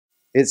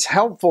It's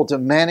helpful to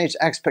manage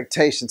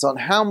expectations on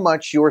how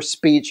much your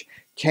speech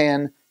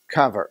can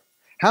cover.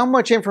 How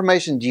much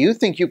information do you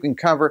think you can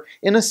cover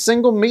in a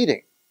single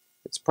meeting?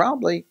 It's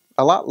probably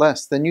a lot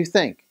less than you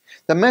think.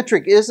 The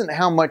metric isn't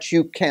how much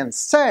you can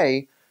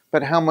say,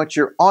 but how much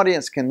your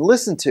audience can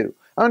listen to,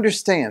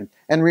 understand,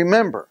 and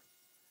remember.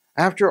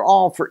 After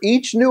all, for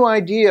each new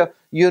idea,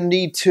 you'll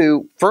need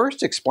to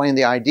first explain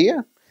the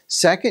idea.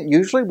 Second,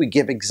 usually we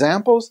give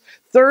examples.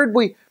 Third,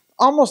 we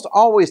almost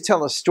always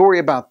tell a story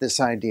about this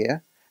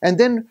idea. And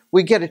then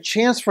we get a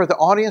chance for the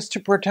audience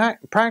to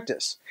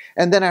practice.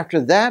 And then after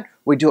that,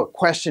 we do a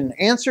question and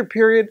answer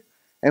period.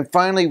 And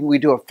finally, we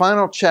do a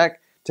final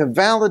check to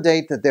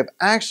validate that they've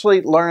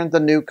actually learned the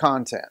new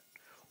content.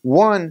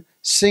 One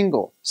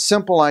single,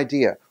 simple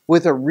idea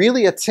with a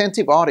really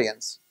attentive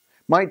audience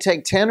might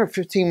take 10 or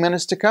 15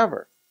 minutes to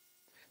cover.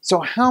 So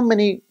how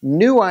many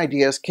new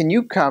ideas can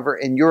you cover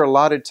in your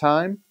allotted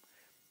time?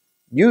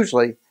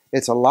 Usually,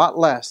 it's a lot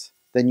less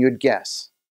than you'd guess.